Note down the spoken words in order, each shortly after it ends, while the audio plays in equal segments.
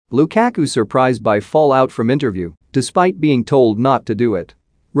Lukaku surprised by fallout from interview, despite being told not to do it.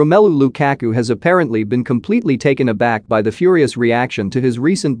 Romelu Lukaku has apparently been completely taken aback by the furious reaction to his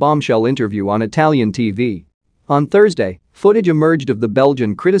recent bombshell interview on Italian TV. On Thursday, footage emerged of the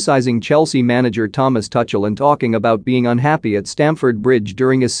Belgian criticizing Chelsea manager Thomas Tuchel and talking about being unhappy at Stamford Bridge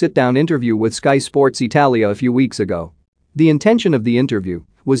during a sit-down interview with Sky Sports Italia a few weeks ago. The intention of the interview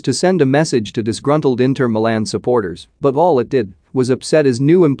was to send a message to disgruntled Inter Milan supporters, but all it did was upset his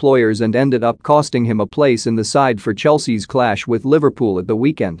new employers and ended up costing him a place in the side for Chelsea's clash with Liverpool at the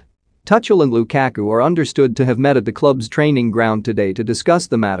weekend. Tuchel and Lukaku are understood to have met at the club's training ground today to discuss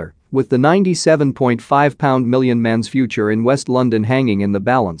the matter, with the £97.5 million man's future in West London hanging in the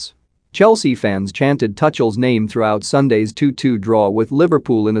balance. Chelsea fans chanted Tuchel's name throughout Sunday's 2-2 draw with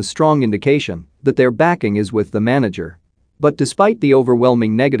Liverpool in a strong indication that their backing is with the manager. But despite the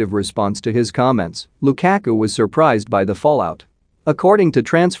overwhelming negative response to his comments, Lukaku was surprised by the fallout. According to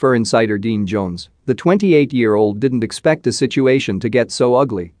transfer insider Dean Jones, the 28-year-old didn't expect the situation to get so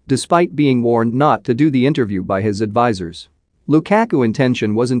ugly, despite being warned not to do the interview by his advisors. Lukaku's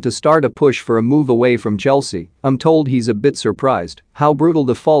intention wasn't to start a push for a move away from Chelsea. "I'm told he's a bit surprised how brutal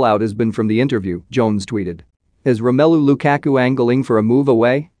the fallout has been from the interview," Jones tweeted. Is Romelu Lukaku angling for a move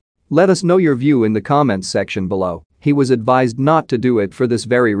away? Let us know your view in the comments section below. He was advised not to do it for this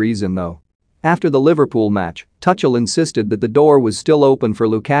very reason though. After the Liverpool match, Tuchel insisted that the door was still open for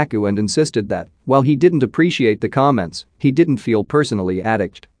Lukaku and insisted that, while he didn't appreciate the comments, he didn't feel personally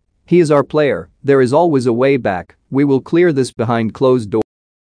attacked. "He is our player, there is always a way back, we will clear this behind closed doors."